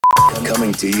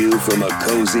Coming to you from a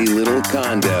cozy little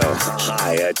condo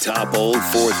high atop Old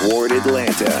Fourth Ward,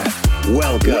 Atlanta.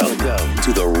 Welcome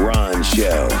to The Ron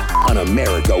Show on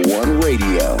America One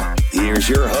Radio. Here's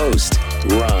your host,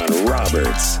 Ron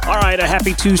Roberts. All right, a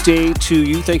happy Tuesday to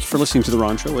you. Thank you for listening to The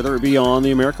Ron Show, whether it be on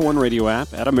the America One Radio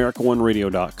app at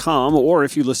AmericaOneRadio.com or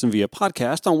if you listen via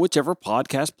podcast on whichever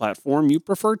podcast platform you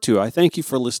prefer to. I thank you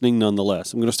for listening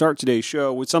nonetheless. I'm going to start today's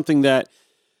show with something that,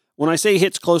 when I say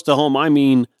hits close to home, I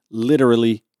mean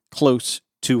literally close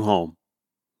to home.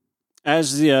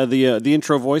 As the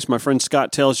intro voice, my friend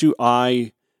Scott tells you,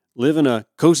 I live in a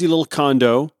cozy little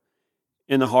condo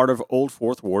in the heart of Old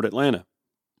Fourth Ward, Atlanta.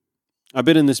 I've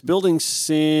been in this building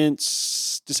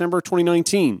since December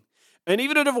 2019, and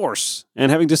even a divorce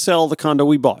and having to sell the condo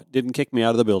we bought didn't kick me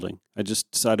out of the building. I just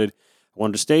decided I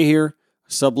wanted to stay here,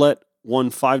 sublet one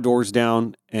 5 doors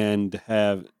down, and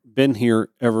have been here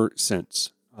ever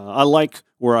since. I like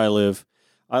where I live.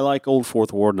 I like Old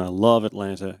Fourth Ward, and I love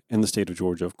Atlanta and the state of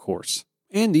Georgia, of course,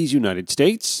 and these United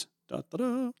States.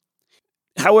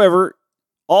 However,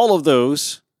 all of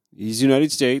those, these United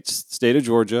States, the state of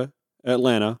Georgia,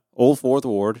 Atlanta, Old Fourth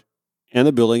Ward, and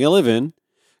the building I live in,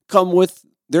 come with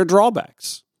their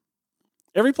drawbacks.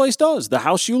 Every place does. The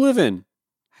house you live in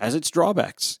has its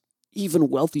drawbacks. Even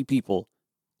wealthy people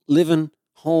live in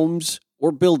homes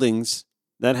or buildings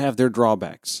that have their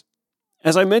drawbacks.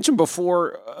 As I mentioned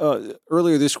before,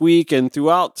 earlier this week and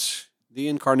throughout the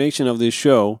incarnation of this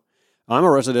show, I'm a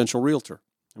residential realtor.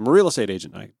 I'm a real estate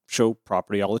agent. I show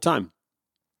property all the time.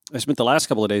 I spent the last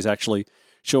couple of days actually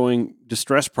showing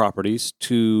distressed properties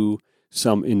to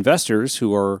some investors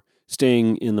who are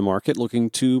staying in the market looking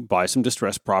to buy some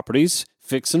distressed properties,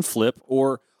 fix and flip,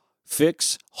 or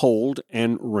fix, hold,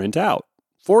 and rent out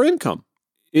for income.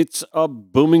 It's a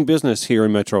booming business here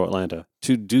in Metro Atlanta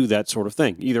to do that sort of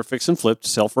thing. Either fix and flip to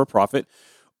sell for a profit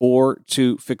or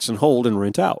to fix and hold and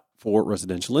rent out for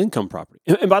residential income property.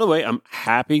 And by the way, I'm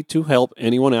happy to help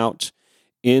anyone out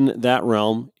in that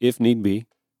realm if need be.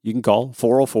 You can call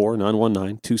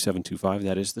 404-919-2725.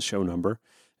 That is the show number.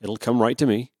 It'll come right to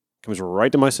me. It comes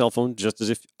right to my cell phone, just as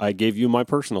if I gave you my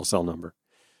personal cell number.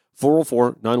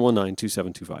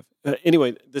 404-919-2725.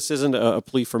 Anyway, this isn't a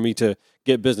plea for me to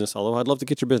get business, although I'd love to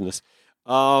get your business.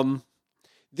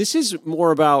 This is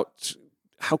more about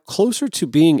how closer to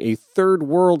being a third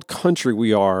world country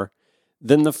we are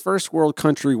than the first world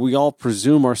country we all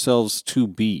presume ourselves to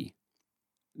be.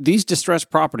 These distressed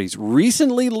properties,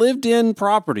 recently lived in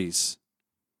properties,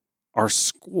 are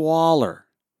squalor,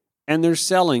 and they're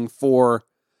selling for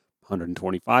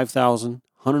 $125,000,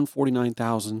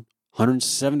 $149,000,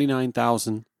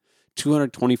 $179,000,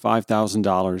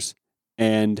 $225,000,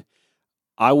 and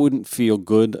I wouldn't feel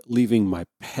good leaving my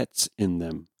pets in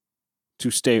them to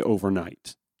stay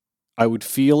overnight. I would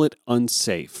feel it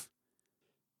unsafe.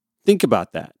 Think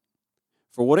about that.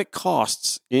 For what it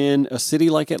costs in a city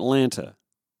like Atlanta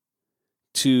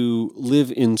to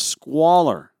live in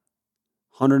squalor,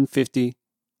 $150,000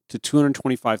 to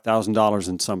 $225,000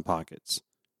 in some pockets.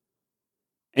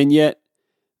 And yet,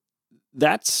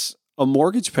 that's a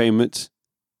mortgage payment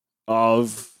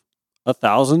of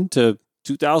 $1,000 to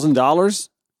 $2,000,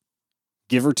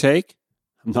 give or take.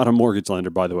 I'm not a mortgage lender,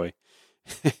 by the way.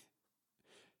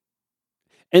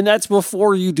 And that's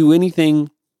before you do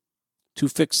anything to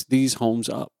fix these homes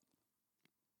up.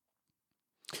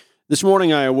 This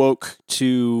morning, I awoke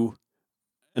to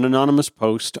an anonymous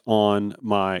post on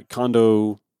my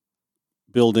condo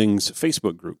building's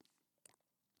Facebook group.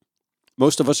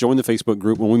 Most of us join the Facebook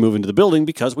group when we move into the building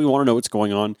because we want to know what's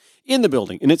going on in the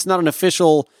building. And it's not an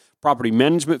official property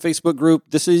management Facebook group.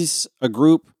 This is a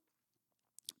group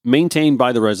maintained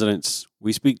by the residents.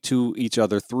 We speak to each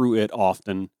other through it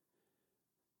often.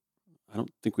 I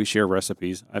don't think we share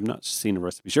recipes. I've not seen a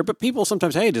recipe share, but people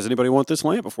sometimes, hey, does anybody want this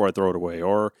lamp before I throw it away?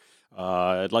 Or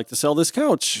I'd like to sell this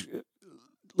couch.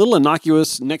 Little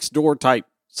innocuous next door type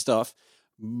stuff.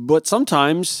 But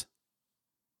sometimes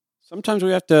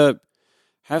we have to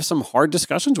have some hard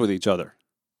discussions with each other.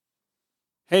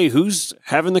 Hey, who's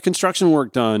having the construction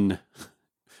work done?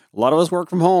 A lot of us work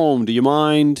from home. Do you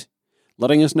mind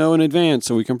letting us know in advance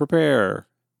so we can prepare,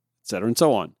 et cetera, and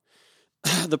so on?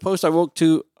 The post I woke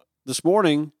to this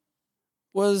morning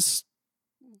was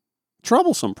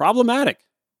troublesome, problematic.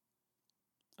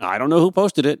 I don't know who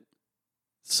posted it.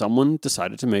 Someone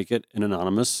decided to make it an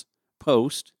anonymous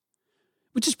post,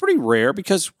 which is pretty rare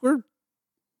because we're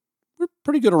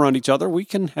pretty good around each other. We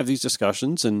can have these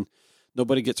discussions and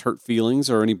nobody gets hurt feelings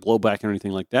or any blowback or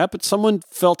anything like that. But someone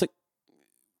felt it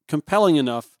compelling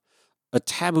enough, a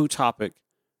taboo topic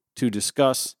to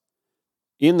discuss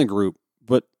in the group,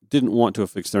 but didn't want to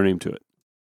affix their name to it.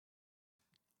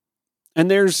 And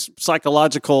there's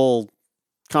psychological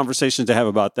conversations to have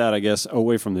about that, I guess,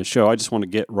 away from this show. I just want to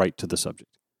get right to the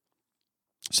subject.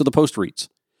 So the post reads,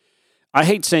 I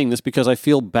hate saying this because I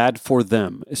feel bad for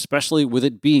them, especially with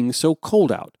it being so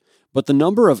cold out. But the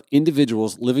number of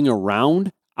individuals living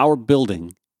around our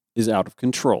building is out of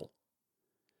control.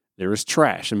 There is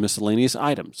trash and miscellaneous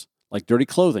items, like dirty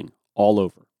clothing, all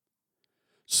over.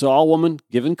 Saw a woman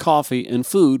given coffee and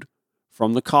food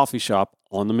from the coffee shop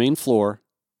on the main floor,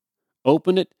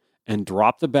 opened it, and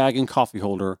dropped the bag and coffee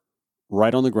holder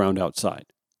right on the ground outside.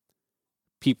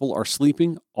 People are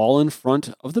sleeping all in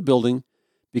front of the building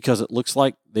because it looks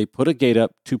like they put a gate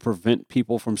up to prevent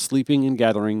people from sleeping and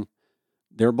gathering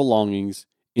their belongings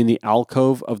in the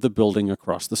alcove of the building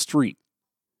across the street.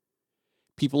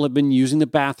 People have been using the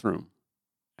bathroom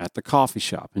at the coffee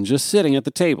shop and just sitting at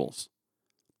the tables.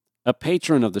 A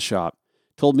patron of the shop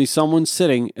told me someone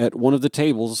sitting at one of the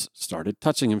tables started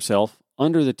touching himself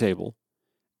under the table,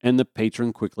 and the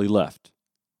patron quickly left.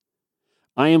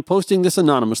 I am posting this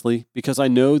anonymously because I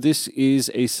know this is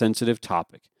a sensitive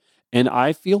topic, and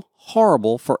I feel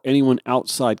horrible for anyone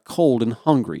outside cold and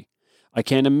hungry. I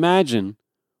can't imagine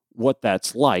what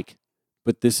that's like,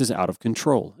 but this is out of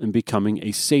control and becoming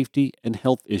a safety and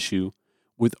health issue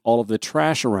with all of the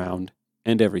trash around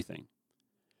and everything.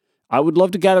 I would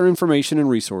love to gather information and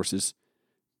resources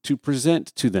to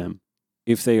present to them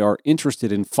if they are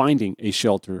interested in finding a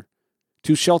shelter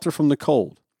to shelter from the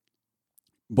cold.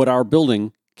 But our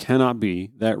building cannot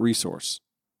be that resource.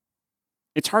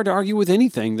 It's hard to argue with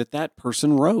anything that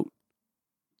person wrote.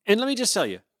 And let me just tell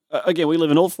you, again, we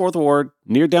live in Old Fourth Ward,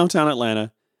 near downtown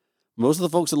Atlanta. Most of the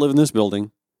folks that live in this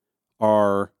building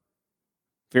are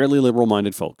fairly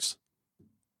liberal-minded folks.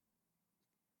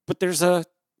 But there's a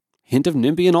hint of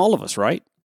NIMBY in all of us, right?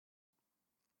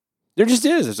 There just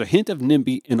is. There's a hint of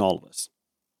NIMBY in all of us.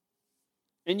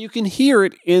 And you can hear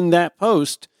it in that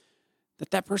post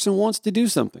that person wants to do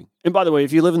something. And by the way,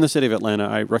 if you live in the city of Atlanta,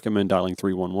 I recommend dialing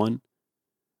 311.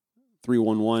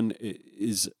 311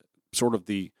 is sort of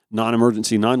the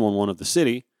non-emergency 911 of the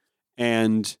city,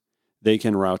 and they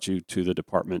can route you to the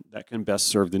department that can best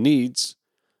serve the needs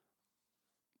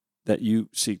that you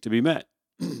seek to be met.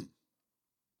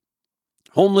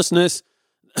 Homelessness,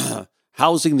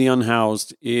 housing the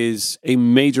unhoused is a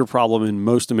major problem in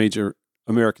most major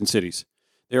American cities.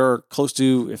 There are close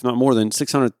to, if not more than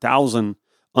 600,000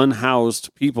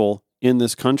 unhoused people in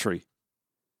this country.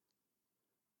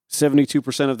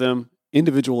 72% of them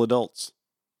individual adults.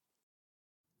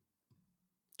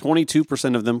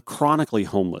 22% of them chronically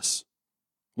homeless.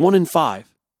 1 in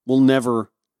 5 will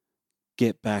never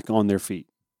get back on their feet.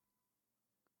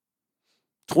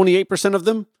 28% of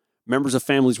them, members of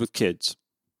families with kids.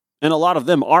 And a lot of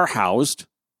them are housed,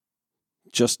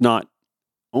 just not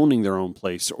owning their own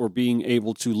place or being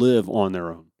able to live on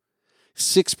their own.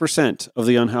 6% of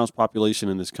the unhoused population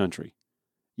in this country,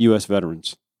 U.S.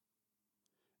 veterans.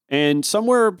 And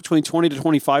somewhere between 20 to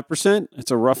 25%,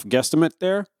 it's a rough guesstimate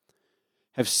there,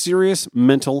 have serious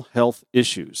mental health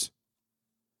issues.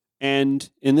 And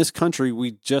in this country,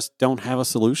 we just don't have a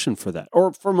solution for that,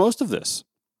 or for most of this.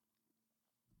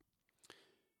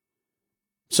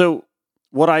 So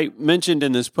what I mentioned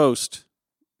in this post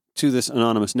to this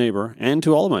anonymous neighbor and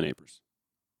to all of my neighbors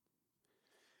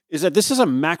is that this is a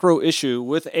macro issue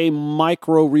with a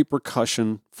micro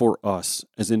repercussion for us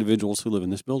as individuals who live in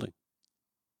this building.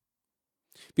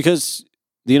 Because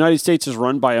the United States is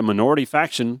run by a minority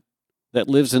faction that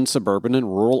lives in suburban and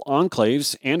rural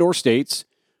enclaves and or states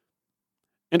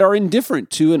and are indifferent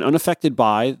to and unaffected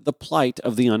by the plight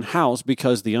of the unhoused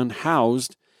because the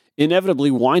unhoused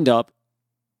inevitably wind up,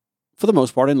 for the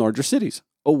most part, in larger cities,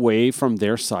 away from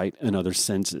their sight and other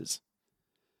senses.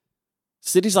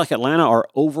 Cities like Atlanta are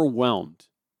overwhelmed.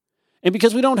 And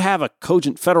because we don't have a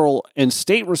cogent federal and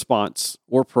state response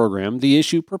or program, the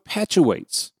issue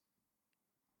perpetuates.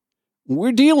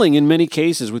 We're dealing in many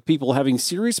cases with people having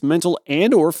serious mental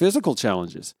and or physical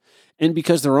challenges. And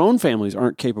because their own families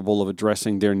aren't capable of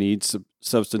addressing their needs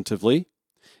substantively,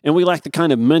 and we lack the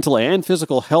kind of mental and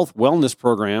physical health wellness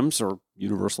programs or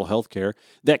universal health care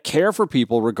that care for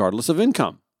people regardless of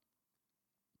income.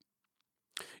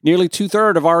 Nearly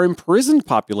 2/3 of our imprisoned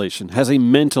population has a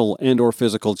mental and or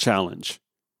physical challenge.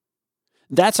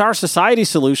 That's our society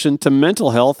solution to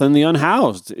mental health and the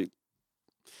unhoused.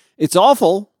 It's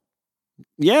awful.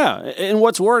 Yeah, and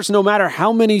what's worse, no matter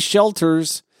how many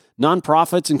shelters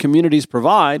nonprofits and communities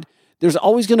provide, there's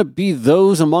always going to be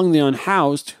those among the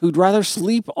unhoused who'd rather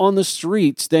sleep on the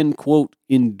streets than, quote,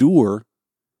 endure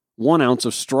 1 ounce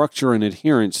of structure and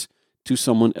adherence to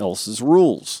someone else's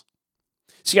rules.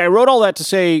 See, I wrote all that to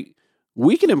say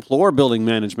we can implore building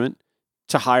management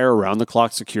to hire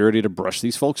around-the-clock security to brush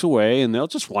these folks away, and they'll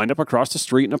just wind up across the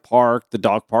street in a park, the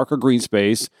dog park or green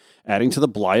space, adding to the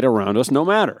blight around us no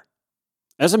matter.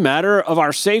 As a matter of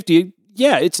our safety,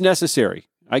 yeah, it's necessary.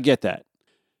 I get that.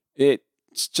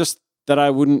 It's just that I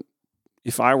wouldn't,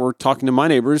 if I were talking to my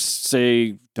neighbors,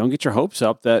 say, don't get your hopes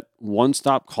up that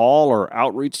one-stop call or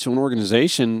outreach to an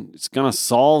organization is going to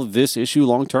solve this issue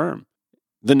long-term.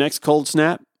 The next cold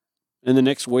snap and the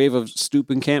next wave of stoop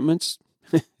encampments,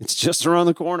 it's just around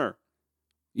the corner.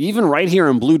 Even right here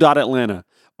in Blue Dot Atlanta,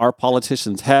 our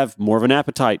politicians have more of an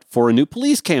appetite for a new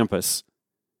police campus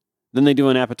than they do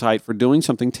an appetite for doing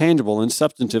something tangible and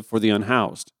substantive for the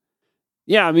unhoused.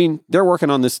 Yeah, I mean, they're working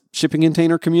on this shipping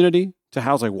container community to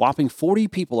house a whopping 40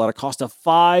 people at a cost of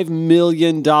 $5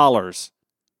 million.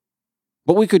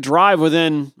 But we could drive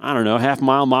within, I don't know,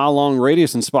 mile-long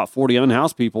radius and spot 40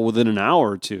 unhoused people within an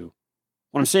hour or two.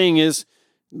 What I'm saying is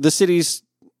the city's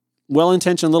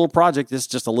well-intentioned little project is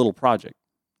just a little project.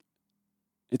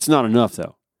 It's not enough,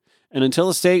 though. And until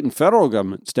the state and federal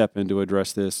government step in to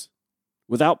address this,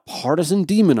 without partisan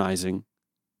demonizing,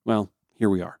 well, here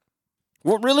we are.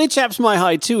 What really chaps my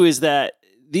hide, too, is that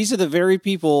these are the very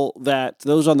people that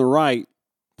those on the right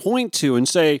point to and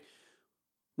say,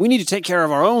 we need to take care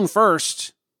of our own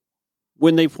first,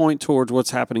 when they point towards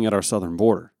what's happening at our southern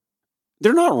border.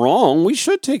 They're not wrong. We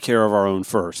should take care of our own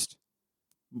first.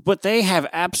 But they have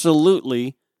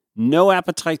absolutely no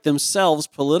appetite themselves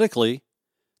politically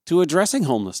to addressing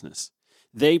homelessness.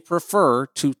 They prefer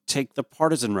to take the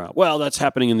partisan route. Well, that's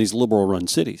happening in these liberal-run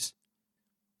cities.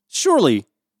 Surely,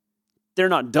 they're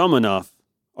not dumb enough,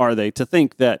 are they, to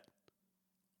think that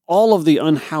all of the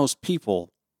unhoused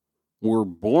people were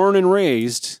born and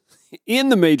raised in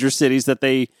the major cities that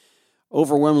they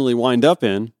overwhelmingly wind up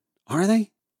in, are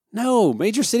they? No,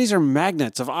 major cities are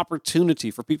magnets of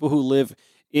opportunity for people who live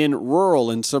in rural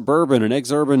and suburban and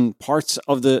exurban parts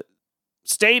of the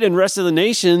state and rest of the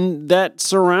nation that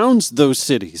surrounds those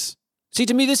cities. See,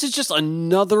 to me, this is just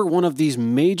another one of these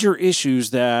major issues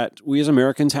that we as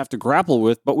Americans have to grapple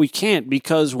with, but we can't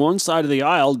because one side of the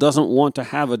aisle doesn't want to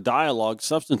have a dialogue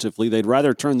substantively. They'd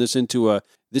rather turn this into a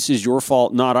this is your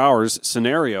fault, not ours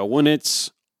scenario when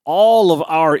it's all of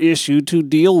our issue to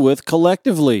deal with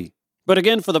collectively. But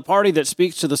again, for the party that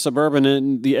speaks to the suburban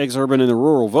and the exurban and the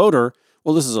rural voter,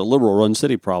 well, this is a liberal-run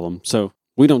city problem, so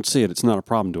we don't see it. It's not a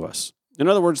problem to us. In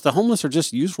other words, the homeless are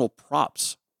just useful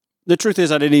props. The truth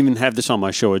is, I didn't even have this on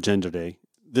my show agenda today.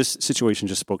 This situation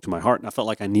just spoke to my heart, and I felt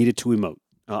like I needed to emote.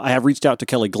 I have reached out to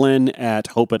Kelly Glenn at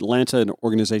Hope Atlanta, an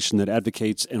organization that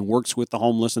advocates and works with the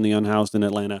homeless and the unhoused in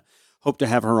Atlanta. Hope to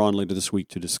have her on later this week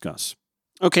to discuss.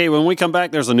 Okay, when we come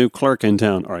back, there's a new clerk in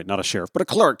town. All right, not a sheriff, but a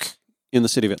clerk in the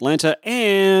city of Atlanta,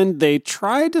 and they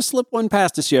tried to slip one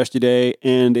past us yesterday,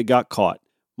 and it got caught.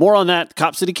 More on that,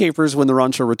 Cop City Capers, when the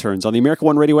Ron Show returns on the America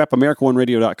One Radio app,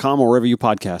 AmericaOneRadio.com, or wherever you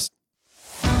podcast.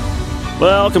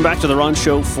 Welcome back to the Ron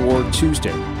Show for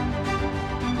Tuesday.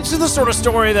 This is the sort of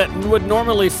story that would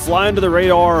normally fly under the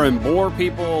radar and bore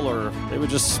people, or they would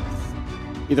just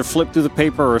either flip through the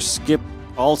paper or skip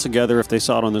altogether if they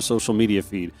saw it on their social media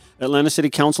feed. Atlanta City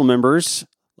Council members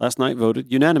last night voted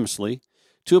unanimously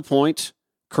to appoint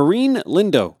Corrine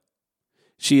Lindo.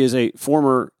 She is a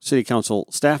former city council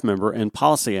staff member and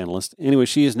policy analyst. Anyway,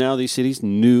 she is now the city's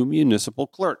new municipal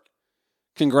clerk.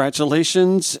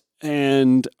 Congratulations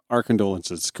and our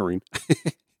condolences, Corrine.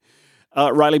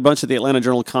 Riley Bunch of the Atlanta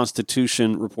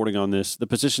Journal-Constitution reporting on this. The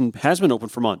position has been open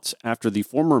for months after the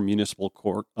former municipal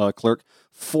clerk,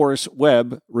 Forrest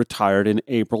Webb, retired in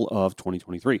April of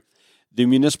 2023. The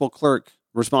municipal clerk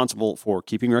responsible for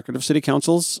keeping record of city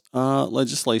council's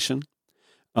legislation.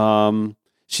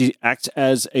 She acts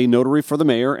as a notary for the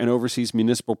mayor and oversees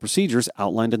municipal procedures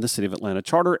outlined in the City of Atlanta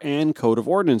Charter and Code of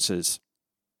Ordinances.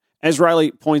 As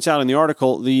Riley points out in the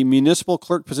article, the municipal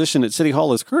clerk position at City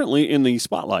Hall is currently in the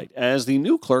spotlight, as the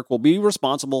new clerk will be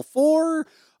responsible for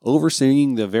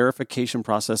overseeing the verification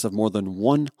process of more than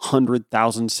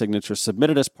 100,000 signatures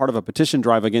submitted as part of a petition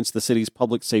drive against the city's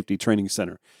Public Safety Training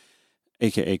Center,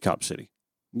 a.k.a. Cop City,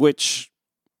 which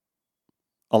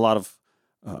a lot of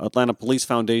Atlanta Police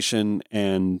Foundation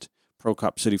and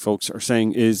pro-Cop City folks are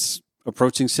saying is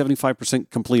approaching 75%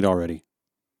 complete already.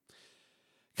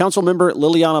 Council member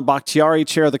Liliana Bakhtiari,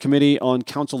 chair of the committee on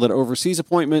council that oversees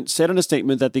appointment, said in a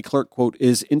statement that the clerk, quote,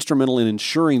 is instrumental in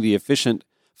ensuring the efficient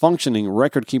functioning,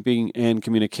 record-keeping, and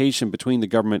communication between the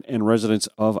government and residents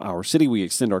of our city. We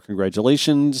extend our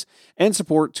congratulations and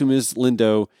support to Ms.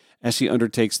 Lindo as she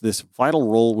undertakes this vital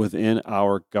role within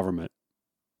our government.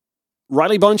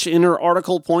 Riley Bunch in her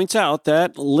article points out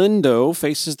that Lindo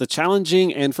faces the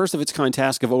challenging and first-of-its-kind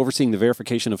task of overseeing the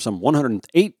verification of some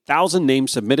 108,000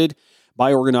 names submitted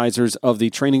by organizers of the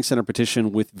training center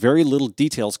petition with very little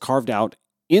details carved out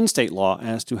in state law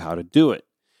as to how to do it.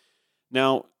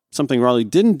 Now, something Riley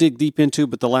didn't dig deep into,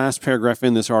 but the last paragraph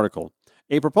in this article.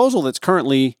 A proposal that's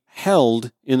currently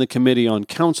held in the Committee on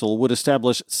Council would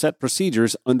establish set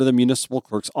procedures under the municipal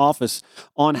clerk's office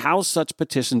on how such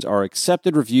petitions are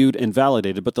accepted, reviewed, and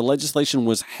validated, but the legislation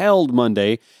was held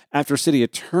Monday after city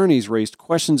attorneys raised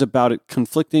questions about it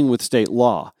conflicting with state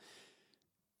law.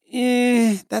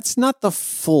 That's not the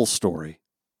full story.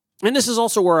 And this is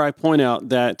also where I point out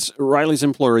that Riley's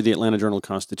employer, the Atlanta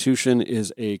Journal-Constitution,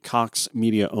 is a Cox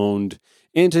Media-owned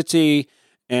entity,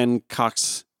 and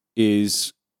Cox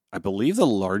is, I believe, the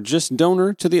largest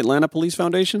donor to the Atlanta Police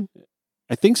Foundation.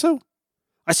 I think so.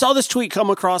 I saw this tweet come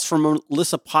across from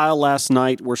Melissa Pyle last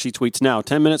night where she tweets now,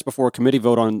 10 minutes before a committee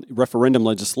vote on referendum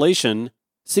legislation,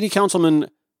 City Councilman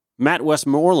Matt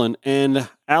Westmoreland and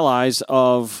allies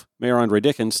of Mayor Andre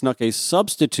Dickens snuck a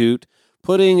substitute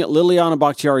putting Liliana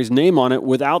Bakhtiari's name on it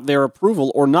without their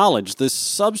approval or knowledge. This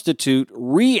substitute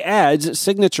re-adds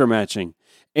signature matching,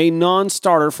 a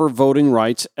non-starter for voting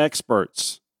rights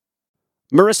experts.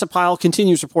 Marissa Pyle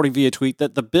continues reporting via tweet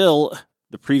that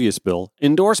the previous bill,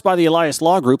 endorsed by the Elias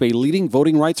Law Group, a leading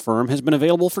voting rights firm, has been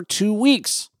available for 2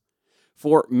 weeks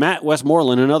for Matt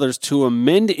Westmoreland and others to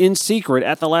amend in secret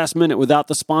at the last minute without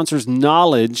the sponsor's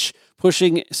knowledge,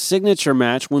 pushing signature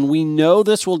match when we know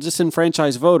this will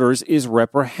disenfranchise voters is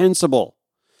reprehensible.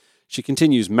 She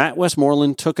continues, Matt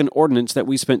Westmoreland took an ordinance that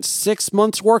we spent 6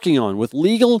 months working on with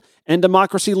legal and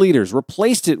democracy leaders,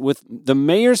 replaced it with the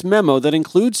mayor's memo that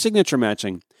includes signature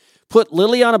matching, put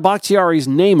Liliana Bakhtiari's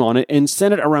name on it, and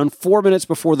sent it around 4 minutes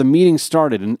before the meeting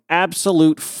started. An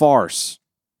absolute farce.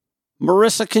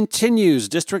 Marissa continues,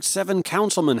 District 7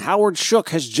 Councilman Howard Shook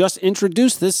has just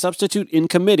introduced this substitute in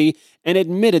committee and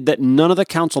admitted that none of the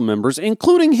council members,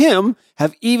 including him,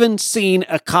 have even seen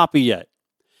a copy yet.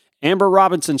 Amber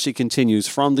Robinson, she continues,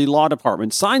 from the law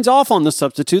department, signs off on the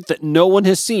substitute that no one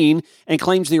has seen and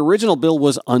claims the original bill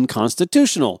was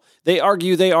unconstitutional. They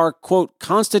argue they are, quote,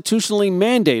 constitutionally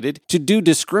mandated to do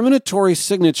discriminatory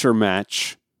signature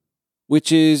match,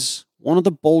 which is one of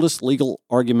the boldest legal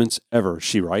arguments ever,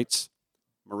 she writes.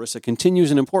 Marissa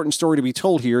continues, an important story to be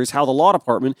told here is how the law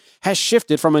department has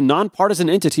shifted from a nonpartisan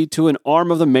entity to an arm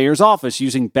of the mayor's office,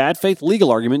 using bad faith legal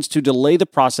arguments to delay the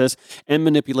process and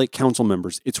manipulate council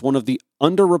members. It's one of the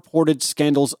underreported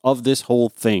scandals of this whole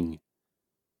thing.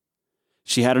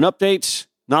 She had an update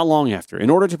not long after. In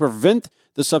order to prevent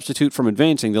the substitute from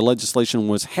advancing, the legislation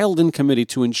was held in committee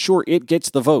to ensure it gets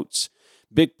the votes.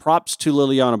 Big props to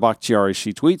Liliana Bakhtiari,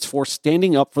 she tweets, for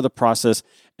standing up for the process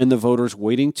and the voters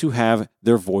waiting to have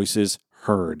their voices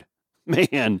heard.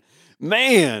 Man.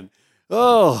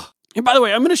 Oh. And by the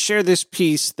way, I'm going to share this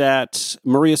piece that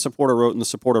Maria Saporta wrote in the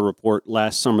Saporta Report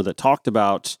last summer that talked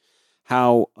about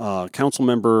how council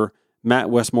member Matt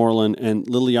Westmoreland and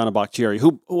Liliana Bakhtiari,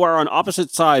 who are on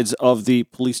opposite sides of the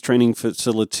police training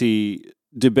facility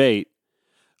debate,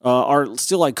 are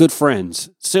still like good friends,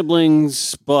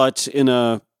 siblings, but in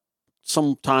a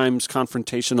sometimes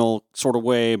confrontational sort of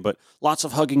way, but lots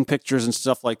of hugging pictures and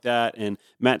stuff like that. And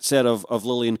Matt said of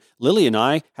Lily and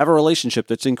I have a relationship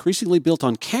that's increasingly built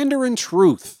on candor and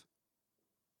truth,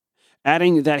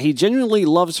 adding that he genuinely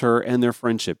loves her and their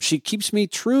friendship. She keeps me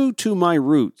true to my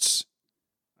roots.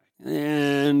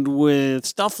 And with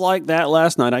stuff like that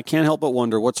last night, I can't help but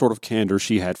wonder what sort of candor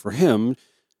she had for him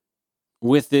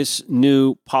with this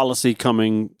new policy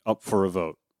coming up for a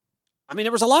vote. I mean,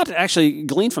 there was a lot to actually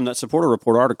glean from that Supporter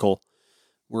Report article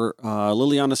where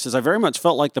Liliana says, I very much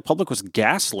felt like the public was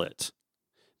gaslit.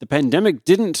 The pandemic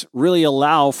didn't really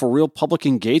allow for real public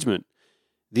engagement.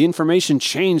 The information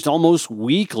changed almost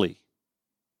weekly.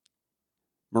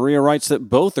 Maria writes that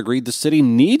both agreed the city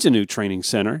needs a new training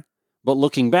center, but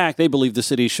looking back, they believe the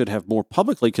city should have more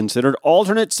publicly considered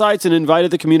alternate sites and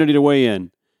invited the community to weigh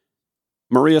in.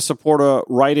 Maria Saporta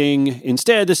writing,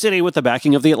 instead, the city, with the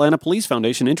backing of the Atlanta Police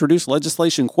Foundation, introduced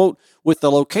legislation, quote, with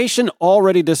the location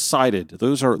already decided.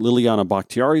 Those are Liliana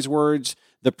Bakhtiari's words.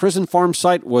 The prison farm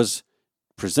site was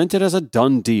presented as a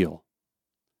done deal.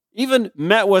 Even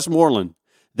Matt Westmoreland,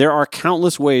 there are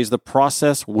countless ways the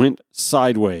process went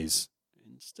sideways,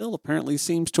 and still apparently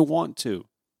seems to want to.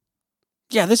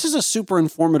 Yeah, this is a super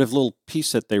informative little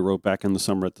piece that they wrote back in the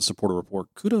summer at the Supporter Report.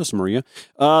 Kudos, Maria.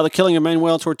 The killing of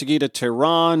Manuel Tortuguita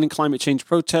Tehran, climate change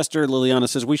protester. Liliana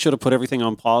says, we should have put everything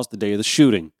on pause the day of the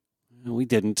shooting. We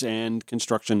didn't, and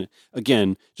construction,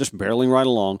 again, just barreling right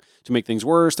along. To make things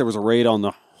worse, there was a raid on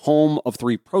the home of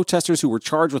 3 protesters who were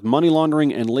charged with money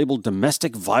laundering and labeled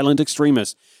domestic violent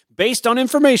extremists. Based on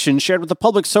information shared with the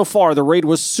public so far, the raid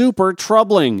was super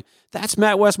troubling. That's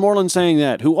Matt Westmoreland saying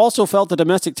that, who also felt the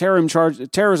domestic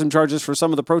terrorism charges for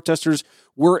some of the protesters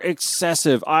were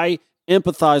excessive. I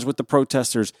empathize with the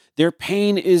protesters. Their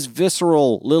pain is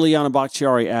visceral, Liliana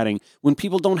Bakhtiari adding. When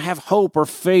people don't have hope or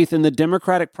faith in the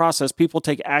democratic process, people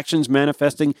take actions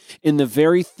manifesting in the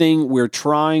very thing we're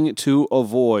trying to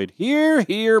avoid. Hear,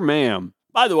 hear, ma'am.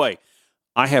 By the way,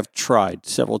 I have tried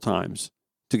several times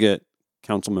to get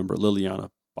Councilmember Liliana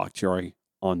Bakhtiari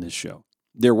on this show.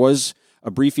 There was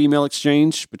a brief email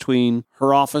exchange between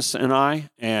her office and I,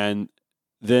 and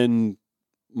then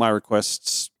my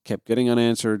requests kept getting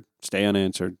unanswered, stay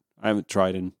unanswered. I haven't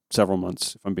tried in several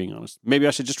months, if I'm being honest. Maybe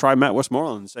I should just try Matt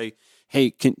Westmoreland and say,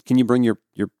 hey, can you bring your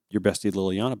bestie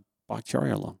Liliana Bakhtiari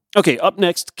along? Okay, up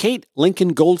next, Kate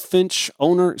Lincoln-Goldfinch,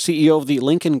 owner, CEO of the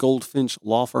Lincoln-Goldfinch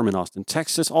Law Firm in Austin,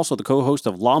 Texas. Also the co-host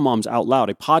of Law Moms Out Loud,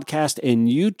 a podcast and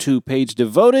YouTube page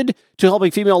devoted to helping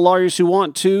female lawyers who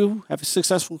want to have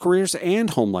successful careers and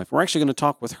home life. We're actually going to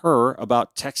talk with her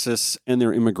about Texas and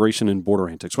their immigration and border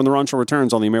antics when the Ron Show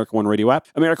returns on the America One Radio app,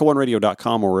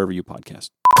 AmericaOneRadio.com, or wherever you podcast.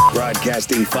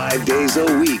 Broadcasting 5 days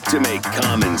a week to make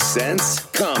common sense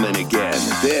common again.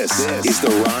 This is The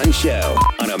Ron Show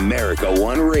on America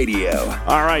One Radio.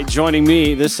 All right, joining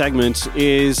me this segment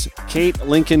is Kate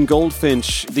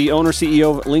Lincoln-Goldfinch, the owner,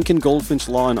 CEO of Lincoln-Goldfinch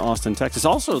Law in Austin, Texas.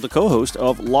 Also the co-host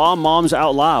of Law Moms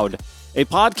Out Loud, a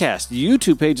podcast,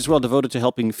 YouTube page as well, devoted to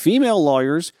helping female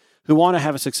lawyers who want to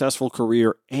have a successful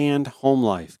career and home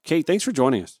life. Kate, thanks for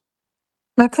joining us.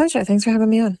 My pleasure. Thanks for having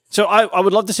me on. So I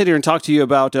would love to sit here and talk to you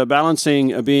about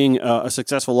balancing being a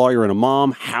successful lawyer and a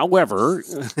mom. However,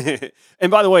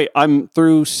 and by the way, I'm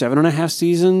through 7.5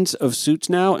 seasons of Suits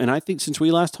now, and I think since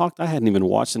we last talked, I hadn't even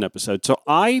watched an episode. So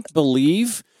I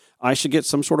believe I should get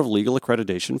some sort of legal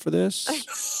accreditation for this.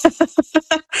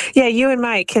 Yeah, you and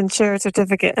Mike can share a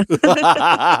certificate.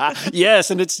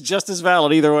 Yes, and it's just as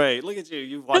valid either way. Look at you.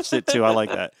 You've watched it too. I like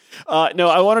that. No,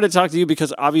 I wanted to talk to you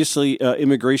because obviously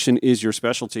immigration is your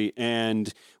specialty,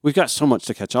 and we've got so much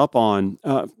to catch up on.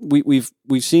 We've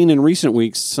seen in recent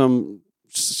weeks some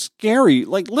scary,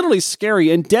 like literally scary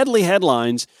and deadly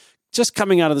headlines just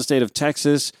coming out of the state of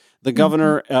Texas. The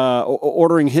governor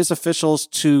ordering his officials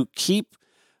to keep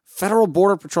Federal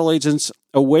Border Patrol agents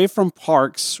away from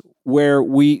parks where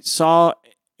we saw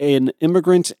an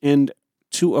immigrant and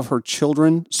 2 of her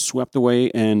children swept away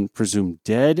and presumed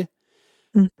dead.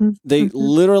 They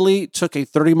literally took a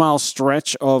 30-mile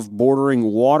stretch of bordering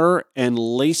water and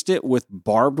laced it with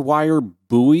barbed wire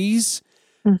buoys.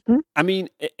 I mean,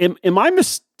 am I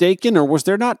mistaken, or was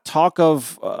there not talk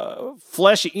of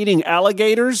flesh-eating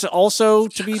alligators also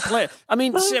to be played? I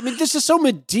mean, this is so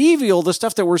medieval, the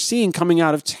stuff that we're seeing coming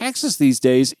out of Texas these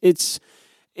days. It's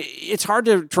hard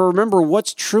to remember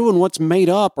what's true and what's made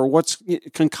up or what's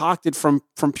concocted from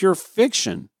pure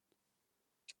fiction.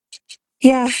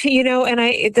 Yeah, and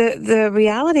the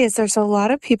reality is there's a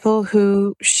lot of people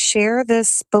who share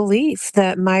this belief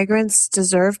that migrants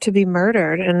deserve to be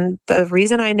murdered. And the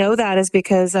reason I know that is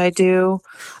because I do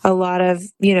a lot of,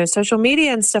 social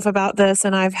media and stuff about this.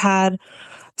 And I've had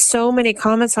so many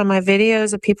comments on my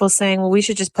videos of people saying, well, we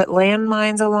should just put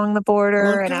landmines along the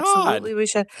border. And absolutely we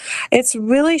should. It's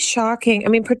really shocking. I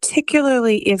mean,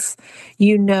 particularly if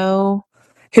you know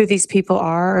who these people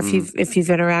are, if you've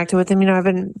interacted with them. I've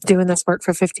been doing this work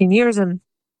for 15 years, and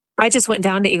I just went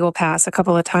down to Eagle Pass a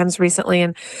couple of times recently,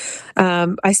 and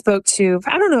I spoke to,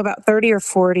 I don't know, about 30 or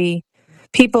 40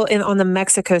 people on the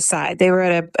Mexico side. They were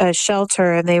at a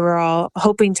shelter, and they were all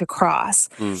hoping to cross.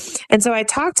 And so I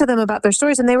talked to them about their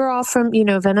stories, and they were all from,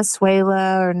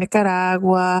 Venezuela or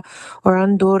Nicaragua or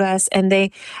Honduras, and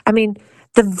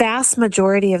the vast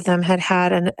majority of them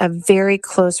had a very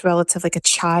close relative, like a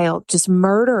child, just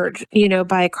murdered,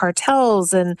 by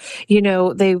cartels. And,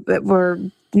 they were,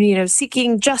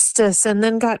 seeking justice and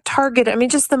then got targeted. I mean,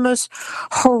 just the most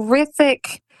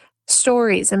horrific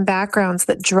stories and backgrounds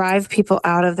that drive people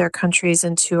out of their countries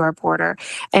into our border.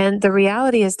 And the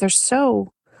reality is they're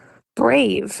so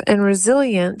brave and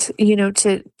resilient,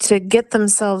 to get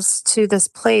themselves to this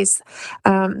place,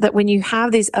 that when you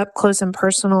have these up close and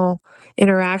personal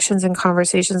interactions and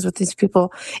conversations with these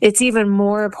people, it's even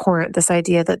more abhorrent, this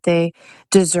idea that they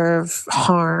deserve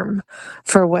harm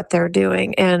for what they're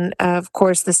doing. And of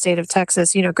course, the state of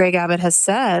Texas, Greg Abbott has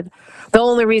said the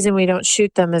only reason we don't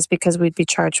shoot them is because we'd be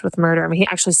charged with murder. I mean, he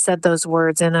actually said those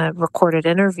words in a recorded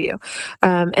interview.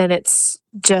 And it's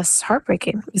just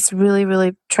heartbreaking. It's really,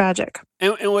 really tragic.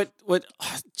 And what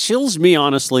chills me,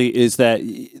 honestly, is that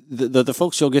the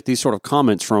folks you'll get these sort of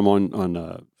comments from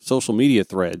on social media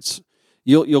threads,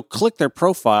 you'll click their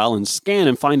profile and scan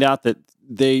and find out that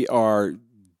they are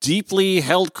deeply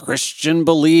held Christian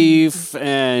belief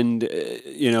and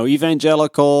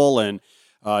evangelical and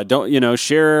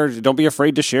don't be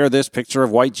afraid to share this picture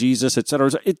of white Jesus,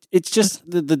 etc. It's just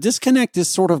the disconnect is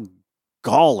sort of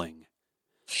galling.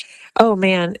 Oh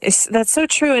man, that's so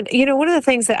true. And one of the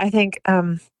things that I think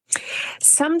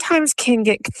sometimes can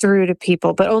get through to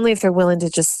people, but only if they're willing to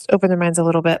just open their minds a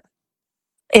little bit,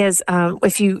 is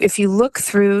if you look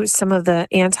through some of the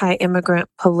anti-immigrant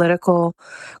political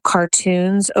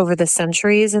cartoons over the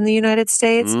centuries in the United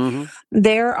States,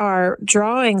 there are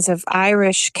drawings of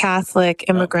Irish Catholic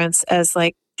immigrants as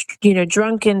like,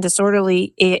 drunken,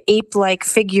 disorderly, ape-like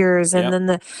figures. And then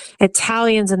the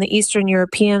Italians and the Eastern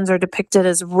Europeans are depicted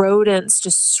as rodents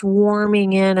just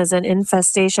swarming in as an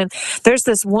infestation. There's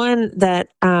this one that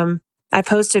I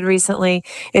posted recently.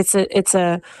 It's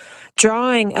a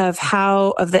drawing of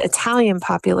the Italian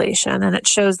population, and it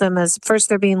shows them as first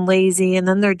they're being lazy, and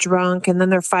then they're drunk, and then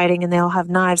they're fighting, and they all have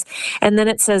knives, and then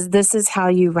it says this is how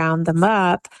you round them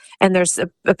up, and there's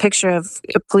a picture of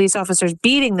police officers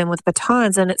beating them with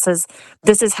batons, and it says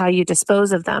this is how you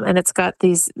dispose of them, and it's got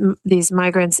these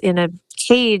migrants in a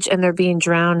cage, and they're being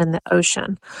drowned in the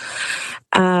ocean.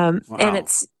 Wow. And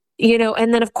it's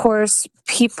and then of course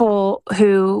people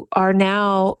who are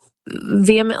now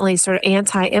vehemently sort of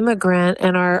anti-immigrant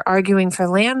and are arguing for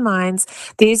landmines,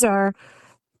 these are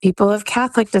people of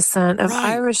Catholic descent, of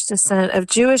Irish descent, of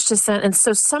Jewish descent. And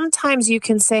so sometimes you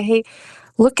can say, hey,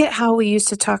 look at how we used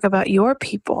to talk about your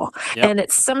people. And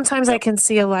it's sometimes I can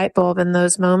see a light bulb in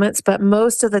those moments, but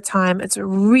most of the time it's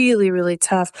really, really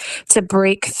tough to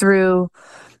break through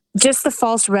just the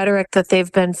false rhetoric that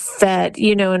they've been fed,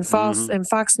 in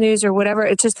Fox News or whatever.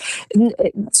 It's just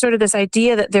sort of this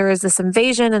idea that there is this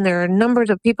invasion and there are numbers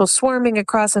of people swarming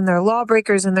across and they're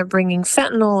lawbreakers and they're bringing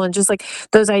fentanyl and just like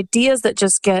those ideas that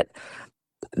just get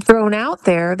thrown out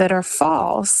there that are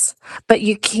false, but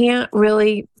you can't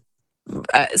really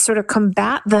sort of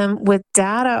combat them with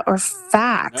data or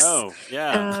facts. Oh,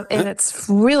 yeah. And it's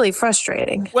really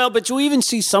frustrating. Well, but you even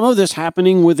see some of this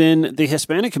happening within the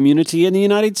Hispanic community in the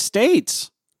United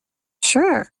States.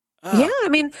 Sure. Yeah, I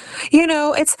mean,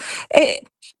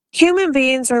 human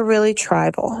beings are really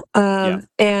tribal, and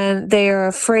they are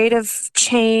afraid of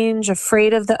change,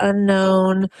 afraid of the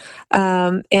unknown.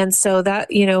 And so that,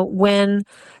 when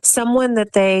someone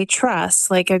that they trust,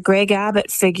 like a Greg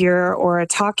Abbott figure or a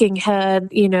talking head,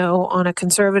 on a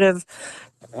conservative,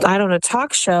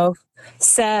 talk show,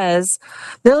 says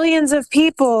millions of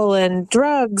people and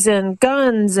drugs and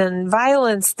guns and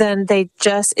violence, then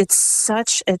it's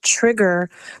such a trigger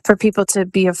for people to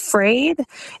be afraid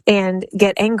and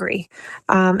get angry.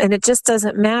 And it just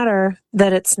doesn't matter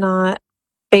that it's not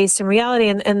based in reality.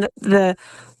 And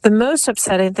the most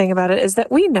upsetting thing about it is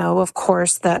that we know, of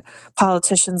course, that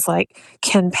politicians like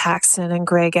Ken Paxton and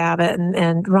Greg Abbott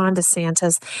and Ron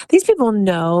DeSantis, these people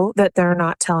know that they're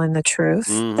not telling the truth.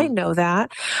 They know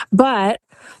that. But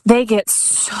they get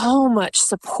so much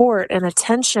support and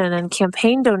attention and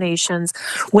campaign donations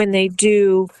when they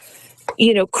do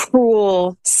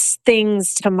cruel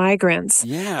things to migrants,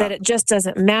 that it just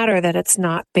doesn't matter that it's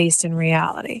not based in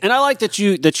reality. And I like that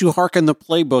you hearken the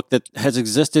playbook that has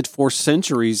existed for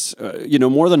centuries,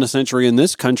 more than a century in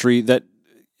this country, that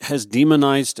has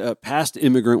demonized past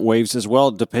immigrant waves as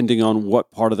well, depending on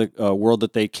what part of the world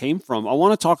that they came from. I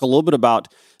want to talk a little bit about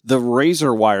the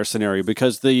razor wire scenario,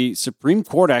 because the Supreme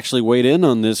Court actually weighed in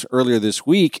on this earlier this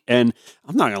week, and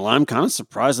I'm not going to lie, I'm kind of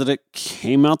surprised that it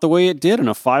came out the way it did in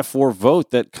a 5-4 vote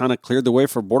that kind of cleared the way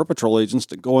for Border Patrol agents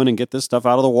to go in and get this stuff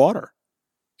out of the water.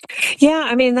 Yeah,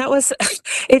 I mean,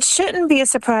 it shouldn't be a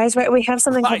surprise, right? We have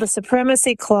something called the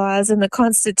Supremacy Clause in the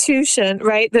Constitution,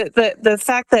 right? The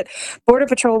fact that Border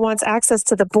Patrol wants access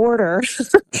to the border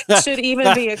should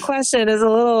even be a question, is a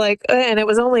little like, and it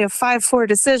was only a 5-4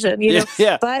 decision,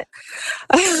 Yeah. But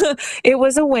it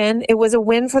was a win. It was a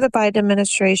win for the Biden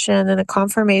administration and a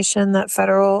confirmation that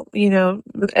federal,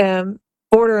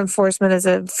 border enforcement is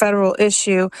a federal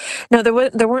issue. Now, there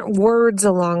weren't words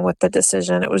along with the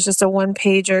decision. It was just a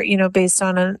one-pager, based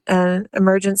on an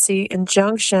emergency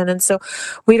injunction. And so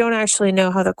we don't actually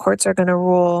know how the courts are going to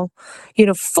rule,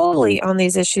 fully on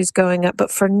these issues going up.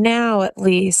 But for now, at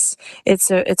least, it's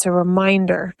a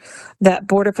reminder that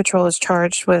Border Patrol is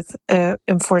charged with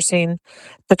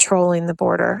patrolling the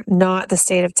border, not the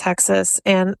state of Texas.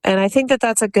 And I think that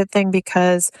that's a good thing,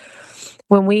 because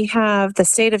when we have the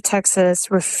state of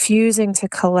Texas refusing to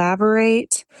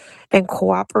collaborate and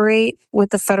cooperate with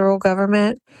the federal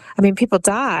government, I mean, people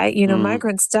die,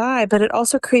 migrants die, but it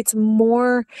also creates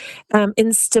more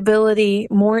instability,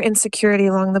 more insecurity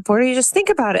along the border. You just think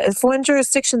about it. If one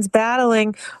jurisdiction's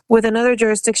battling with another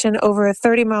jurisdiction over a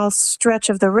 30-mile stretch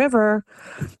of the river,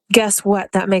 guess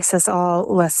what? That makes us all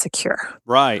less secure.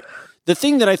 Right. The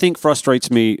thing that I think frustrates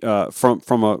me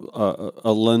from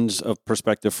a lens of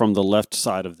perspective from the left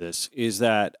side of this is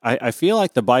that I feel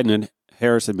like the Biden and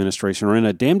Harris administration are in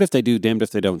a damned if they do, damned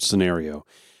if they don't scenario.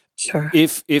 Sure.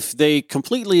 If they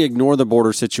completely ignore the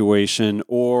border situation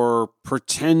or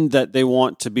pretend that they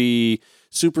want to be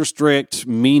super strict,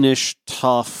 meanish,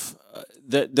 tough,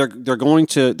 that they're going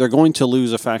to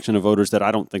lose a faction of voters that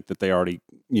I don't think that they already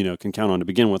can count on to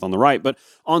begin with on the right. But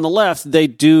on the left, they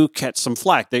do catch some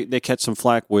flack. They catch some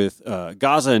flack with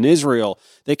Gaza and Israel.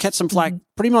 They catch some flack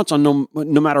pretty much on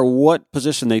no matter what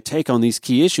position they take on these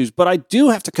key issues. But I do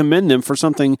have to commend them for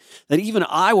something that even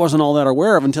I wasn't all that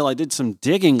aware of until I did some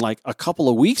digging like a couple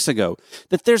of weeks ago,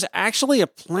 that there's actually a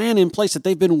plan in place, that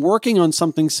they've been working on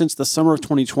something since the summer of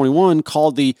 2021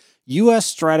 called the U.S.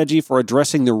 Strategy for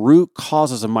Addressing the Root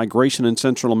Causes of Migration in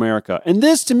Central America. And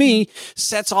this, to me,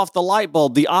 sets off the light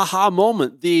bulb, the aha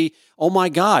moment, oh my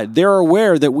God, they're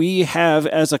aware that we have,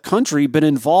 as a country, been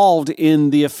involved in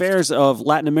the affairs of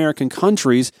Latin American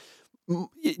countries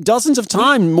dozens of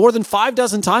times, more than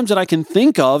 6 times that I can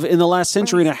think of in the last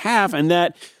century and a half, and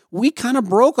that we kind of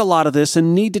broke a lot of this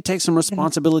and need to take some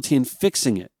responsibility in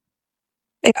fixing it.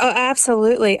 Oh,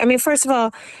 absolutely. I mean, first of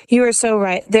all, you are so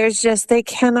right. They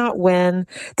cannot win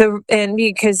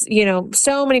because,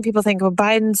 so many people think of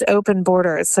Biden's open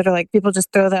borders. Sort of like people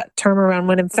just throw that term around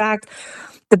when in fact,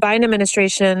 the Biden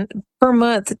administration per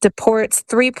month deports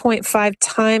 3.5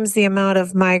 times the amount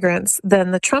of migrants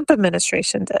than the Trump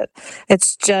administration did.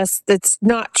 It's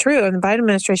not true. And the Biden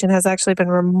administration has actually been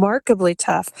remarkably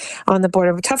tough on the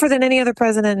border, tougher than any other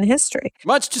president in history.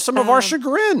 Much to some of our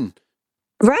chagrin.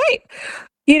 Right.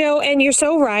 And you're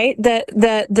so right that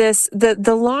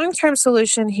the long-term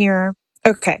solution here.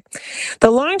 Okay.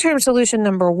 The long-term solution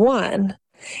number one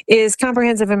is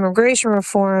comprehensive immigration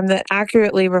reform that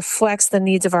accurately reflects the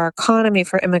needs of our economy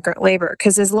for immigrant labor.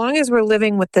 Because as long as we're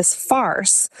living with this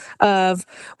farce of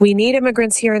we need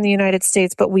immigrants here in the United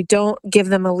States, but we don't give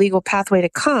them a legal pathway to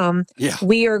come,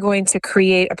 we are going to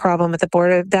create a problem at the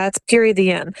border. That's period,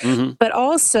 the end. Mm-hmm. But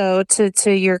also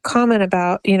to your comment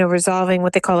about, resolving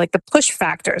what they call like the push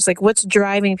factors, like what's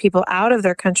driving people out of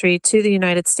their country to the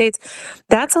United States,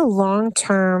 that's a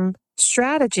long-term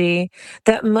strategy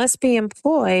that must be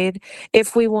employed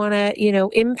if we want to,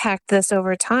 impact this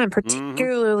over time,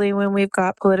 particularly when we've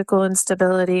got political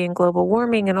instability and global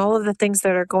warming and all of the things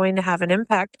that are going to have an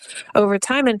impact over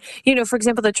time. And, for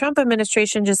example, the Trump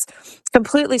administration just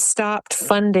completely stopped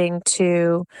funding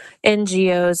to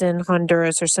NGOs in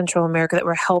Honduras or Central America that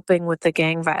were helping with the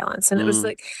gang violence. And it was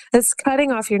like, it's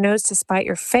cutting off your nose to spite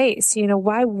your face.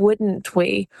 Why wouldn't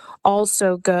we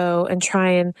also go and try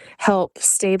and help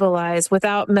stabilize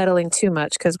without meddling too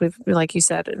much, because we've, like you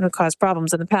said, it caused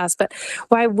problems in the past. But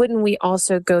why wouldn't we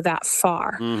also go that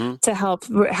far to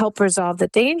help resolve the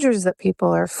dangers that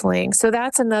people are fleeing? So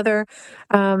that's another,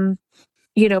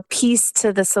 piece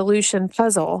to the solution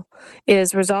puzzle,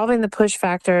 is resolving the push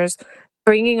factors,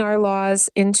 bringing our laws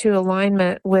into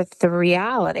alignment with the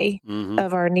reality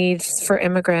of our needs for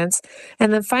immigrants,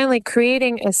 and then finally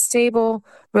creating a stable,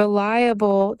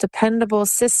 reliable, dependable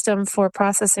system for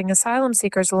processing asylum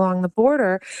seekers along the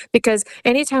border. Because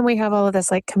anytime we have all of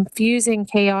this like confusing,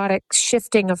 chaotic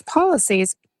shifting of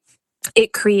policies,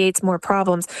 it creates more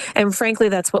problems. And frankly,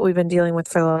 that's what we've been dealing with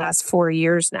for the last 4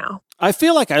 years now. I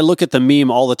feel like I look at the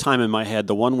meme all the time in my head,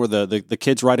 the one where the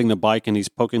kid's riding the bike and he's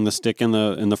poking the stick in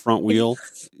the front wheel.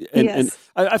 And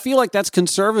I feel like that's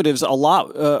conservatives a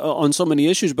lot on so many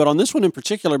issues, but on this one in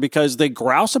particular, because they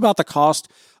grouse about the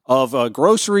cost of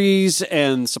groceries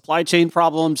and supply chain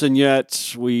problems, and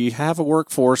yet we have a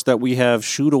workforce that we have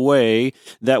shooed away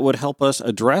that would help us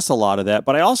address a lot of that.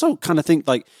 But I also kind of think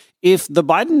like, if the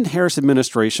Biden-Harris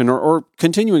administration or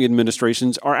continuing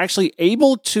administrations are actually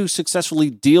able to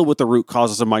successfully deal with the root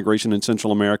causes of migration in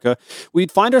Central America,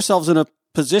 we'd find ourselves in a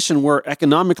position where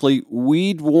economically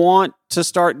we'd want to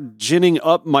start ginning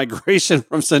up migration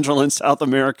from Central and South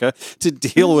America to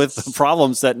deal with the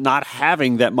problems that not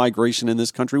having that migration in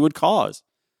this country would cause.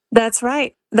 That's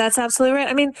right. That's absolutely right.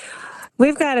 I mean,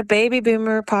 We've got a baby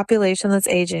boomer population that's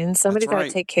aging. Somebody's got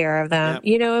to take care of them,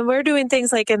 Yep. And we're doing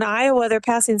things like in Iowa, they're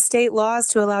passing state laws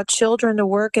to allow children to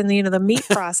work in the meat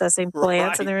processing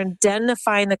plants, and they're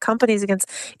indemnifying the companies against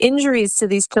injuries to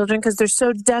these children because they're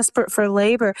so desperate for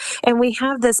labor. And we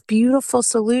have this beautiful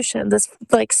solution, this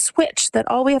like switch that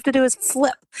all we have to do is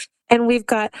flip. And we've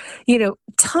got,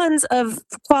 tons of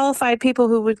qualified people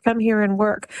who would come here and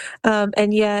work.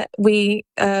 And yet we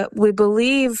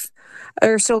believe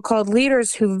or so-called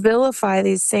leaders who vilify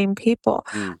these same people.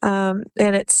 And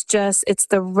it's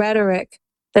the rhetoric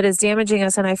that is damaging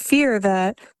us. And I fear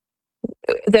that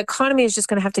the economy is just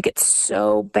going to have to get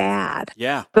so bad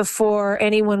before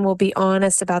anyone will be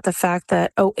honest about the fact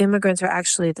that, immigrants are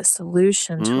actually the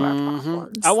solution to our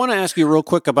problems. I want to ask you real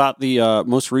quick about the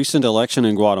most recent election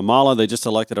in Guatemala. They just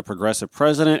elected a progressive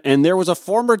president, and there was a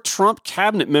former Trump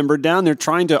cabinet member down there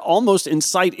trying to almost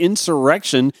incite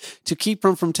insurrection to keep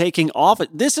him from taking office.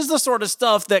 This is the sort of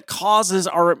stuff that causes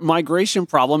our migration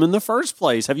problem in the first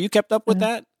place. Have you kept up with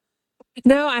that?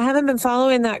 No, I haven't been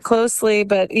following that closely,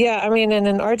 but yeah, and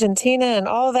in Argentina and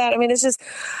all that, it's just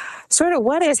sort of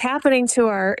what is happening to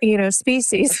our,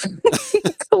 species.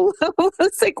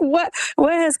 It's like what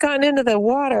has gotten into the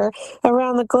water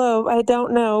around the globe? I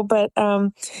don't know, but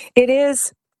it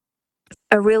is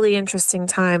a really interesting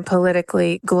time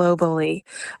politically, globally.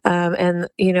 And,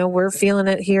 we're feeling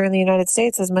it here in the United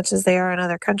States as much as they are in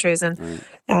other countries. And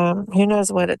who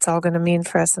knows what it's all going to mean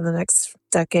for us in the next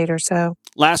decade or so.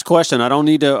 Last question. I don't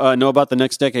need to know about the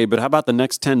next decade, but how about the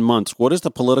next 10 months? What is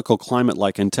the political climate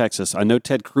like in Texas? I know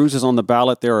Ted Cruz is on the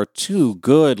ballot. There are two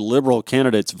good liberal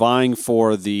candidates vying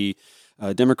for the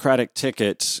Democratic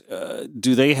ticket.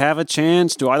 Do they have a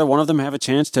chance? Do either one of them have a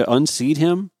chance to unseat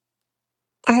him?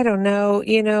 I don't know.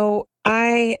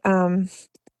 I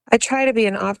try to be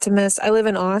an optimist. I live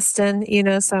in Austin,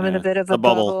 so I'm in a bit of a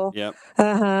bubble. Yep.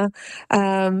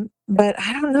 But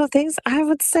I don't know. I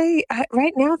would say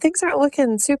right now, things aren't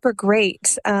looking super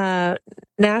great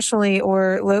nationally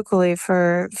or locally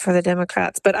for the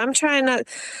Democrats. But I'm trying not,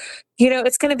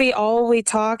 it's going to be all we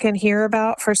talk and hear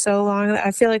about for so long. I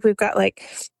feel like we've got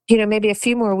maybe a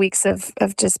few more weeks of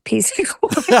just peace and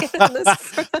quiet on this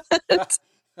front.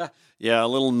 Yeah, a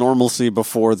little normalcy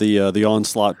before the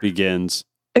onslaught begins.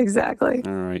 Exactly.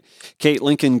 All right. Kate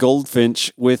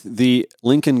Lincoln-Goldfinch with the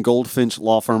Lincoln-Goldfinch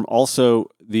Law Firm, also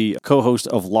the co-host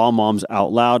of Law Moms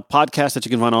Out Loud, podcast that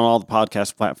you can find on all the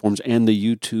podcast platforms and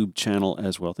the YouTube channel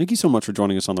as well. Thank you so much for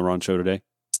joining us on The Ron Show today.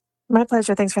 My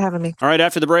pleasure. Thanks for having me. All right.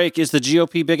 After the break, is the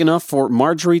GOP big enough for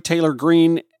Marjorie Taylor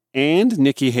Greene and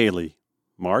Nikki Haley?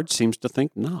 Marge seems to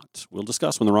think not. We'll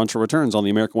discuss when The Ron Show returns on the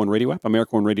America One Radio app,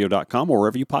 AmericaOneRadio.com, or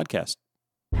wherever you podcast.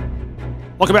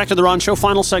 Welcome back to The Ron Show.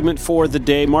 Final segment for the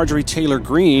day. Marjorie Taylor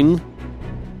Greene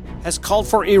has called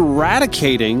for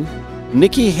eradicating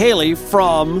Nikki Haley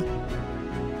from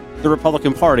the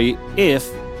Republican Party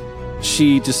if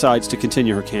she decides to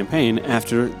continue her campaign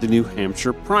after the New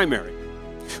Hampshire primary,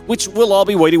 which we'll all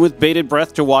be waiting with bated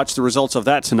breath to watch the results of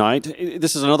that tonight.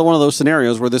 This is another one of those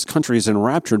scenarios where this country is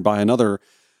enraptured by another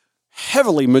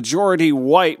heavily majority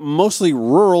white, mostly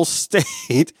rural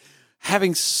state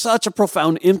having such a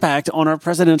profound impact on our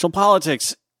presidential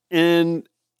politics. And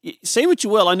say what you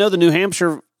will, I know the New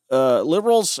Hampshire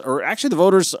liberals, or actually the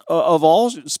voters of all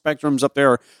spectrums up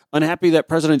there, are unhappy that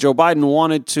President Joe Biden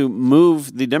wanted to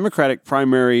move the Democratic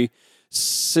primary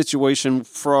situation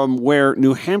from where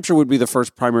New Hampshire would be the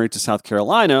first primary to South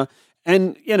Carolina.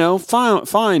 And,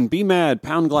 fine, be mad,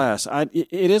 pound glass.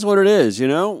 It is what it is,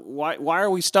 Why are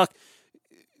we stuck?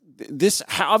 This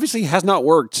obviously has not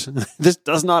worked. This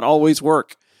does not always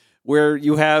work, where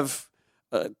you have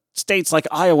states like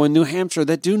Iowa and New Hampshire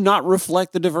that do not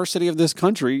reflect the diversity of this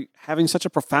country having such a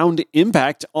profound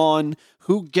impact on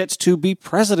who gets to be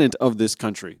president of this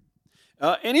country.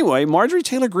 Anyway, Marjorie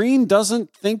Taylor Greene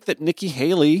doesn't think that Nikki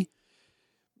Haley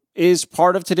is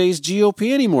part of today's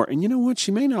GOP anymore. And you know what? She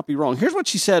may not be wrong. Here's what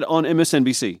she said on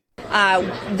MSNBC.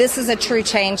 This is a true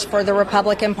change for the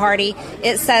Republican Party.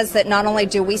 It says that not only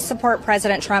do we support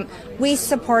President Trump, we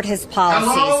support his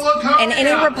policies. And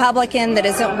any Republican that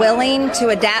isn't willing to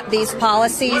adapt these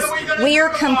policies, we are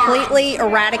completely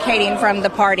eradicating from the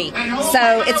party.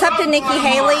 So it's up to Nikki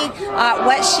Haley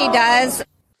what she does.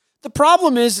 The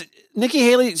problem is Nikki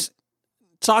Haley's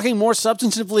talking more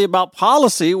substantively about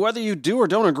policy, whether you do or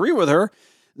don't agree with her,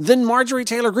 than Marjorie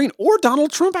Taylor Greene or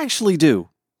Donald Trump actually do.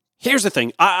 Here's the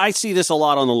thing. I see this a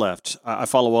lot on the left. I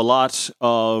follow a lot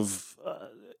of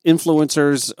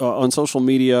influencers on social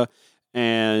media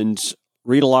and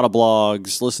read a lot of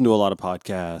blogs, listen to a lot of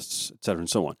podcasts, et cetera, and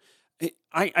so on.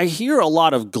 I hear a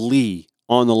lot of glee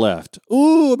on the left.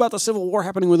 Ooh, about the Civil War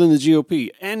happening within the GOP.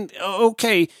 And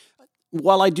okay,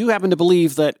 while I do happen to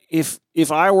believe that if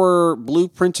I were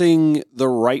blueprinting the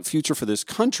right future for this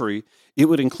country, it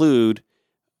would include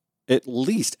at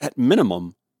least, at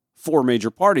minimum, 4 major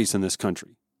parties in this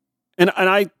country. And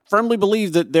I firmly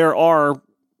believe that there are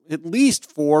at least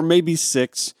 4, maybe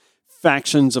 6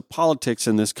 factions of politics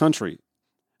in this country.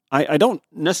 I don't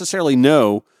necessarily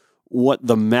know what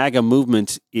the MAGA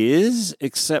movement is,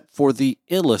 except for the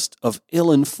illest of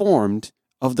ill-informed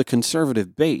of the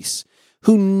conservative base,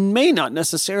 who may not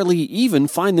necessarily even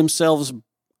find themselves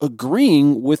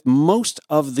agreeing with most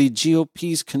of the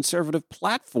GOP's conservative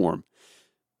platform.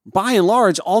 By and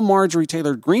large, all Marjorie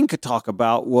Taylor Greene could talk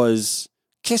about was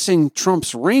kissing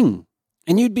Trump's ring.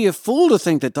 And you'd be a fool to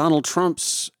think that Donald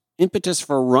Trump's impetus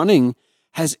for running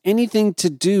has anything to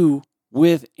do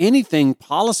with anything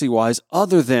policy-wise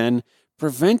other than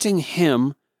preventing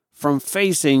him from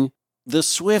facing the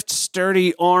swift,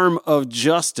 sturdy arm of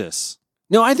justice.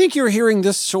 Now, I think you're hearing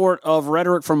this sort of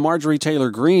rhetoric from Marjorie Taylor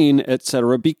Greene,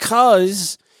 etc.,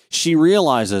 because she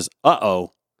realizes,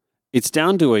 it's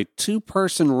down to a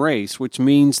 2-person race, which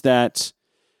means that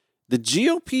the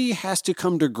GOP has to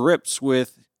come to grips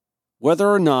with whether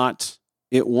or not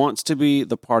it wants to be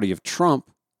the party of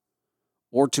Trump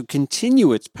or to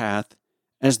continue its path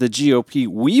as the GOP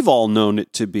we've all known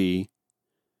it to be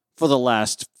for the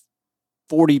last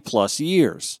 40-plus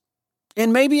years.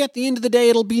 And maybe at the end of the day,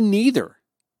 it'll be neither.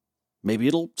 Maybe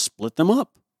it'll split them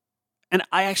up. And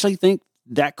I actually think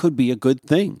that could be a good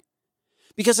thing.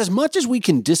 Because as much as we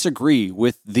can disagree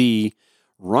with the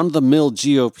run-of-the-mill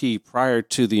GOP prior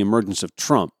to the emergence of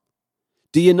Trump,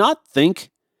 do you not think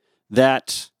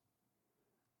that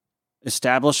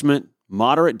establishment,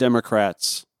 moderate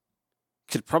Democrats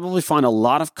could probably find a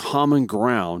lot of common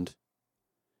ground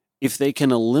if they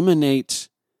can eliminate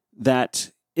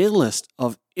that illest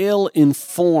of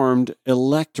ill-informed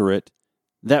electorate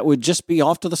that would just be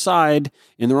off to the side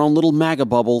in their own little MAGA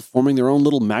bubble, forming their own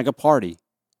little MAGA party?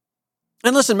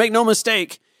 And listen, make no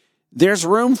mistake, there's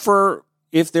room for,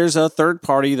 if there's a third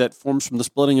party that forms from the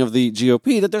splitting of the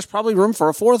GOP, that there's probably room for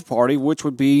a fourth party, which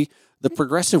would be the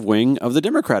progressive wing of the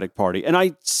Democratic Party. And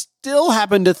I still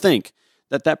happen to think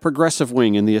that progressive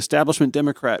wing and the establishment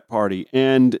Democrat Party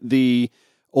and the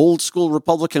old school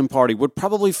Republican Party would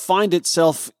probably find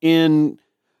itself in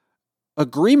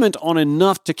agreement on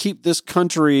enough to keep this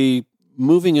country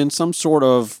moving in some sort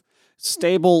of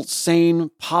stable, sane,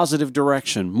 positive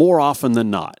direction more often than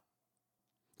not.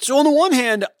 So on the one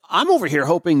hand, I'm over here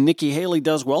hoping Nikki Haley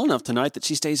does well enough tonight that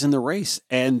she stays in the race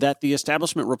and that the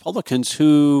establishment Republicans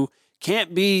who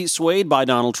can't be swayed by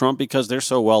Donald Trump because they're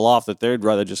so well off that they'd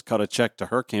rather just cut a check to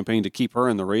her campaign to keep her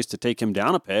in the race to take him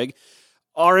down a peg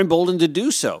are emboldened to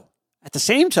do so. At the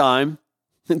same time,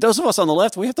 those of us on the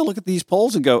left, we have to look at these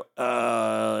polls and go,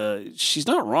 she's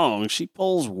not wrong. She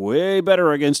polls way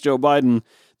better against Joe Biden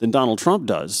than Donald Trump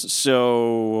does.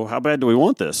 So how bad do we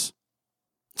want this?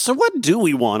 So what do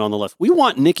we want on the left? We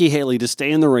want Nikki Haley to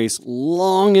stay in the race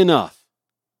long enough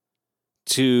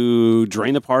to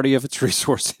drain the party of its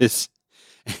resources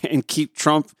and keep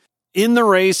Trump in the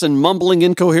race and mumbling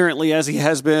incoherently as he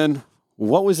has been.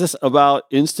 What was this about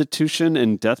institution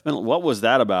and death penalty? What was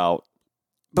that about?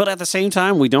 But at the same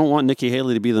time, we don't want Nikki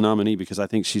Haley to be the nominee because I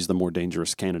think she's the more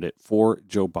dangerous candidate for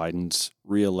Joe Biden's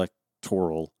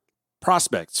reelectoral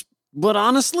prospects. But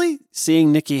honestly,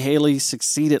 seeing Nikki Haley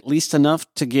succeed at least enough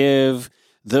to give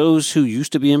those who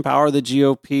used to be in power, the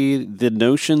GOP, the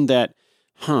notion that,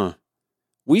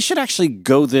 we should actually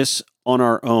go this on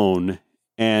our own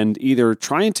and either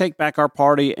try and take back our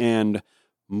party and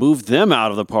move them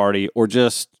out of the party or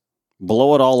just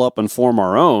blow it all up and form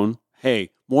our own. Hey,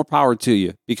 more power to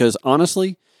you. Because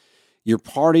honestly, your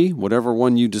party, whatever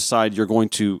one you decide you're going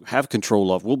to have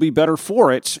control of, will be better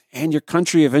for it, and your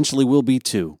country eventually will be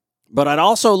too. But I'd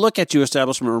also look at you,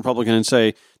 establishment Republican, and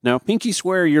say, now, pinky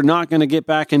swear you're not going to get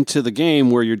back into the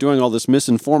game where you're doing all this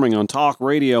misinforming on talk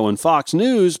radio and Fox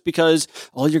News because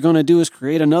all you're going to do is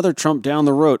create another Trump down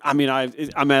the road. I mean,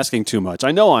 I'm asking too much.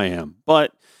 I know I am.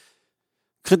 But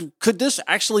could this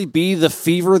actually be the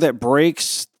fever that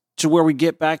breaks to where we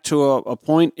get back to a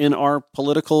point in our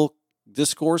political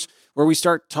discourse where we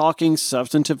start talking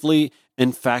substantively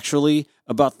and factually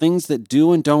about things that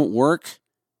do and don't work?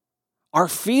 Our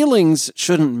feelings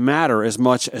shouldn't matter as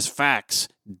much as facts,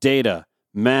 data,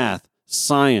 math,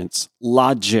 science,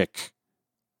 logic.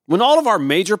 When all of our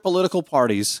major political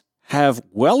parties have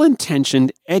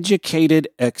well-intentioned, educated,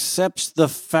 accepts the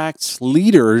facts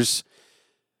leaders,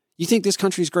 you think this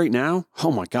country's great now?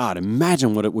 Oh my God,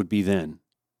 imagine what it would be then.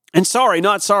 And sorry,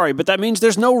 not sorry, but that means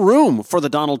there's no room for the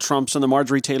Donald Trumps and the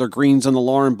Marjorie Taylor Greenes and the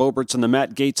Lauren Boeberts and the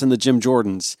Matt Gaetz and the Jim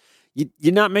Jordans.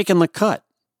 You're not making the cut.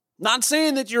 Not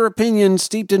saying that your opinions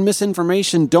steeped in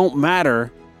misinformation don't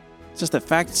matter. It's just that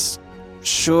facts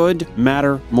should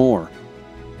matter more.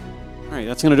 All right,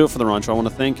 that's going to do it for the Ron Show. I want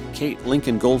to thank Kate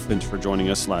Lincoln-Goldfinch for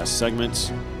joining us last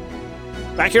segment.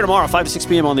 Back here tomorrow, 5 to 6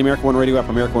 p.m. on the America One Radio app,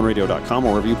 AmericaOneRadio.com,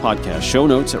 or wherever you podcast. Show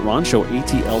notes at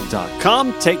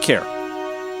RonShowATL.com. Take care.